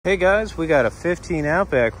Hey guys, we got a 15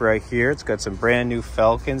 Outback right here. It's got some brand new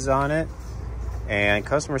Falcons on it, and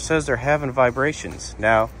customer says they're having vibrations.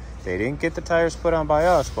 Now, they didn't get the tires put on by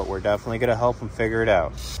us, but we're definitely gonna help them figure it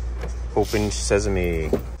out. Open sesame.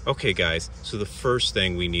 Okay guys, so the first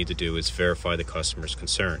thing we need to do is verify the customer's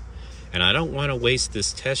concern. And I don't wanna waste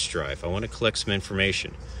this test drive. I wanna collect some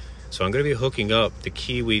information. So I'm gonna be hooking up the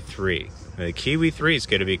Kiwi 3. Now, the Kiwi 3 is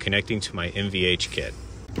gonna be connecting to my NVH kit.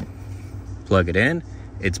 Plug it in.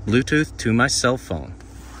 It's Bluetooth to my cell phone.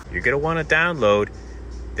 You're gonna wanna download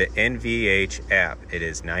the NVH app. It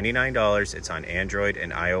is $99, it's on Android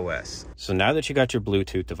and iOS. So now that you got your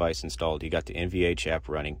Bluetooth device installed, you got the NVH app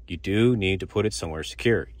running, you do need to put it somewhere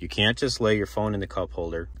secure. You can't just lay your phone in the cup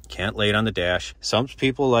holder, can't lay it on the dash. Some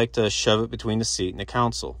people like to shove it between the seat and the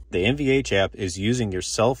console. The NVH app is using your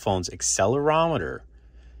cell phone's accelerometer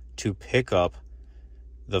to pick up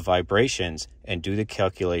the vibrations and do the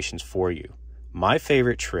calculations for you. My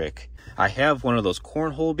favorite trick, I have one of those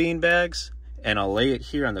cornhole bean bags and I'll lay it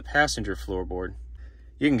here on the passenger floorboard.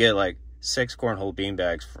 You can get like 6 cornhole bean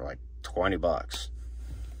bags for like 20 bucks.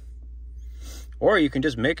 Or you can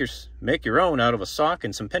just make your own out of a sock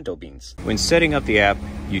and some pinto beans. When setting up the app,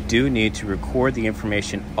 you do need to record the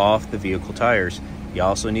information off the vehicle tires. You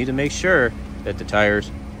also need to make sure that the tires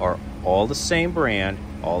are all the same brand,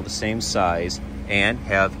 all the same size, and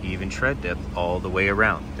have even tread depth all the way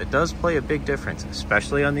around. That does play a big difference,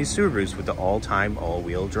 especially on these Subarus with the all-time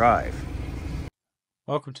all-wheel drive.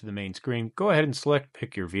 Welcome to the main screen. Go ahead and select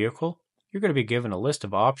pick your vehicle. You're going to be given a list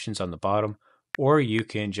of options on the bottom, or you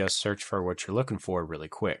can just search for what you're looking for really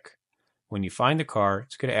quick. When you find the car,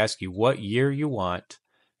 it's going to ask you what year you want,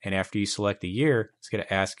 and after you select the year, it's going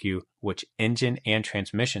to ask you which engine and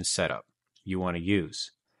transmission setup you want to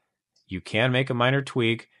use. You can make a minor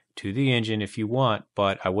tweak to the engine if you want,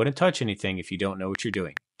 but I wouldn't touch anything if you don't know what you're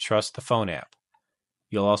doing. Trust the phone app.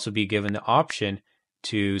 You'll also be given the option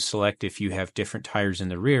to select if you have different tires in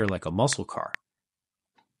the rear like a muscle car.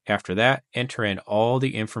 After that, enter in all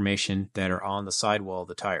the information that are on the sidewall of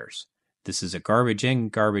the tires. This is a garbage in,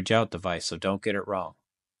 garbage out device, so don't get it wrong.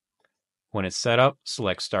 When it's set up,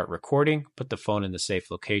 select start recording, put the phone in the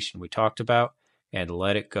safe location we talked about, and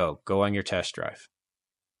let it go. Go on your test drive.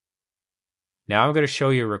 Now I'm going to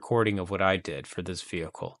show you a recording of what I did for this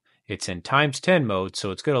vehicle. It's in ×10 mode,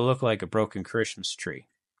 so it's going to look like a broken Christmas tree.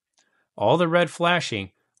 All the red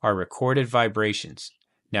flashing are recorded vibrations.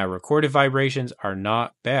 Now, recorded vibrations are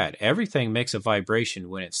not bad. Everything makes a vibration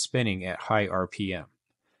when it's spinning at high RPM.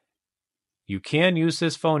 You can use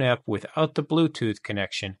this phone app without the Bluetooth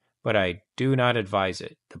connection, but I do not advise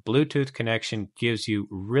it. The Bluetooth connection gives you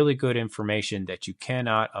really good information that you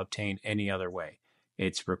cannot obtain any other way.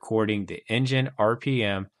 It's recording the engine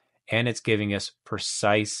RPM, and it's giving us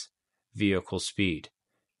precise vehicle speed.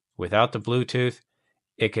 Without the Bluetooth,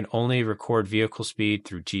 it can only record vehicle speed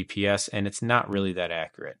through GPS, and it's not really that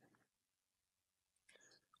accurate.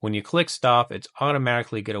 When you click stop, it's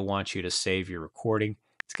automatically going to want you to save your recording.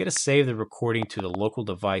 It's going to save the recording to the local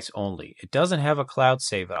device only. It doesn't have a cloud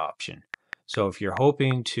save option. So if you're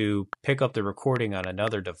hoping to pick up the recording on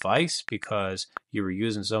another device because you were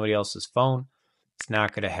using somebody else's phone, it's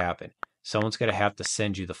not going to happen. Someone's going to have to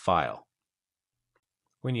send you the file.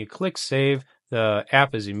 When you click save, the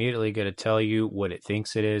app is immediately going to tell you what it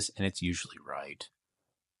thinks it is, and it's usually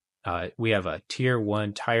right. We have a tier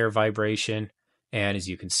 1 tire vibration, and as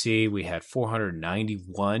you can see, we had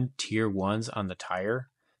 491 tier 1s on the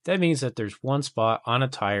tire. That means that there's one spot on a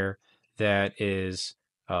tire that is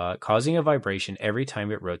causing a vibration every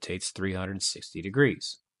time it rotates 360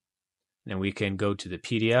 degrees. And we can go to the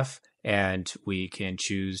PDF and we can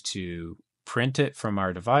choose to print it from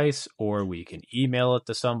our device, or we can email it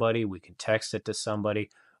to somebody, we can text it to somebody,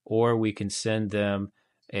 or we can send them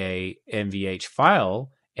a NVH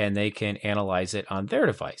file and they can analyze it on their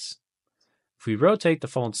device. If we rotate the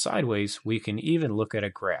phone sideways, we can even look at a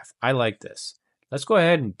graph. I like this. Let's go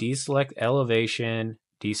ahead and deselect elevation,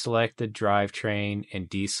 deselect the drivetrain, and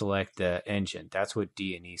deselect the engine. That's what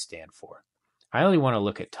D and E stand for. I only want to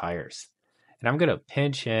look at tires. And I'm going to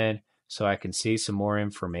pinch in so I can see some more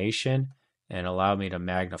information and allow me to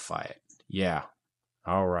magnify it. Yeah.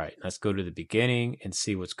 All right. Let's go to the beginning and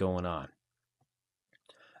see what's going on.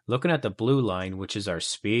 Looking at the blue line, which is our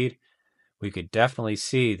speed, we could definitely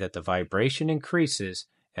see that the vibration increases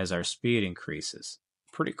as our speed increases.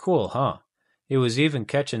 Pretty cool, huh? It was even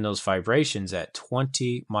catching those vibrations at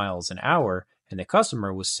 20 miles an hour, and the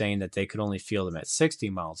customer was saying that they could only feel them at 60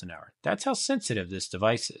 miles an hour. That's how sensitive this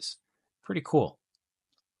device is. Pretty cool.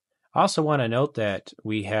 I also want to note that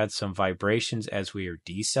we had some vibrations as we are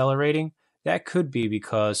decelerating. That could be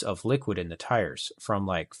because of liquid in the tires from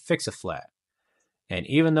like Fix-A-Flat. And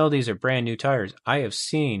even though these are brand new tires, I have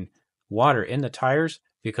seen water in the tires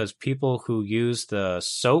because people who use the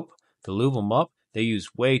soap to lube them up, they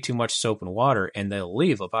use way too much soap and water, and they'll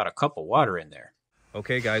leave about a cup of water in there.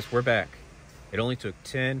 Okay, guys, we're back. It only took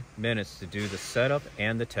 10 minutes to do the setup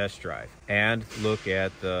and the test drive and look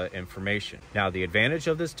at the information. Now, the advantage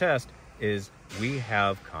of this test is we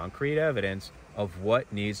have concrete evidence of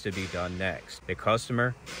what needs to be done next. The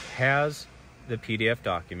customer has the PDF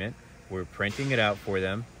document. We're printing it out for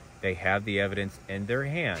them. They have the evidence in their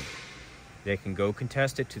hand. They can go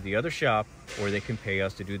contest it to the other shop, or they can pay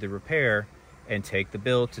us to do the repair and take the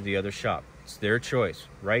bill to the other shop. It's their choice.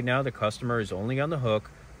 Right now, the customer is only on the hook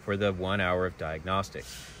for the 1 hour of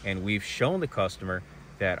diagnostics. And we've shown the customer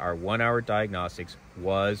that our 1 hour diagnostics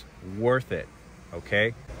was worth it.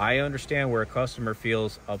 Okay? I understand where a customer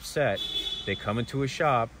feels upset. They come into a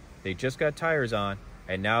shop, they just got tires on,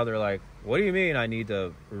 and now they're like, what do you mean I need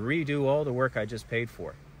to redo all the work I just paid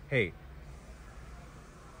for? Hey,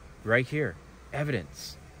 right here,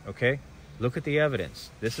 evidence, okay? Look at the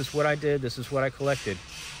evidence. This is what I did, this is what I collected,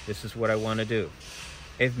 this is what I want to do.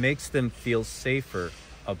 It makes them feel safer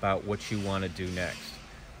about what you want to do next.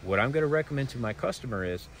 What I'm going to recommend to my customer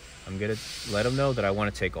is I'm going to let them know that I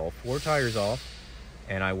want to take all 4 tires off,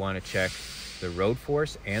 and I want to check the road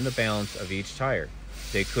force and the balance of each tire.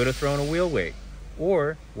 They could have thrown a wheel weight,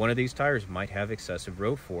 or one of these tires might have excessive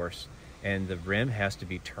road force and the rim has to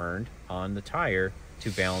be turned on the tire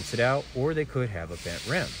to balance it out, or they could have a bent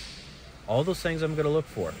rim. All those things I'm going to look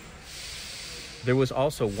for. There was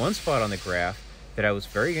also one spot on the graph that I was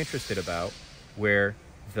very interested about where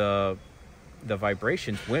the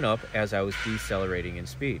vibrations went up as I was decelerating in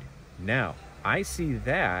speed. Now, I see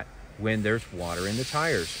that when there's water in the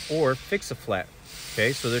tires or fix-a-flat.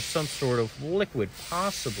 Okay, so there's some sort of liquid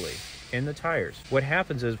possibly in the tires. What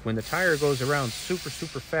happens is when the tire goes around super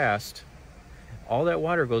fast, all that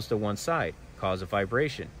water goes to one side, cause a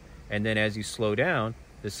vibration. And then as you slow down,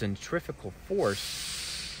 the centrifugal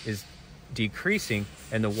force is decreasing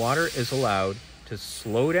and the water is allowed to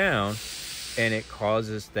slow down, and it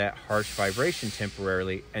causes that harsh vibration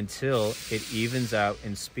temporarily until it evens out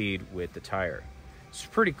in speed with the tire. It's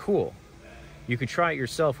pretty cool. You can try it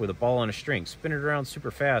yourself with a ball on a string, spin it around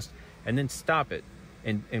super fast, and then stop it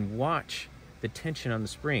and watch the tension on the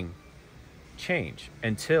spring change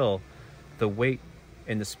until the weight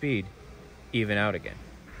and the speed even out again.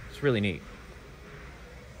 It's really neat.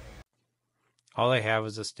 All I have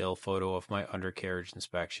is a still photo of my undercarriage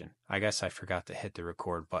inspection. I guess I forgot to hit the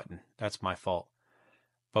record button. That's my fault.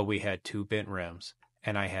 But we had 2 bent rims,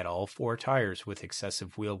 and I had all 4 tires with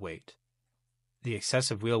excessive wheel weight. The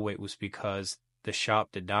excessive wheel weight was because the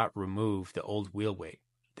shop did not remove the old wheel weight.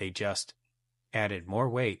 They just added more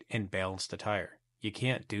weight and balanced the tire. You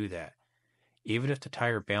can't do that. Even if the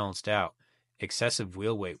tire balanced out, excessive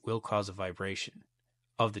wheel weight will cause a vibration.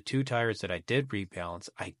 Of the 2 tires that I did rebalance,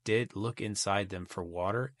 I did look inside them for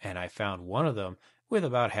water, and I found one of them with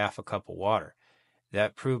about half a cup of water.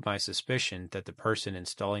 That proved my suspicion that the person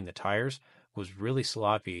installing the tires was really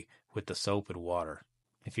sloppy with the soap and water.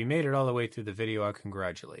 If you made it all the way through the video, I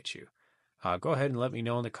congratulate you. Go ahead and let me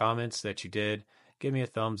know in the comments that you did. Give me a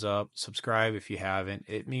thumbs up. Subscribe if you haven't.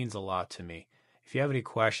 It means a lot to me. If you have any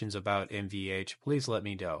questions about NVH, please let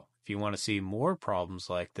me know. If you want to see more problems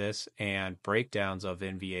like this and breakdowns of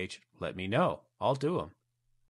NVH, let me know. I'll do them.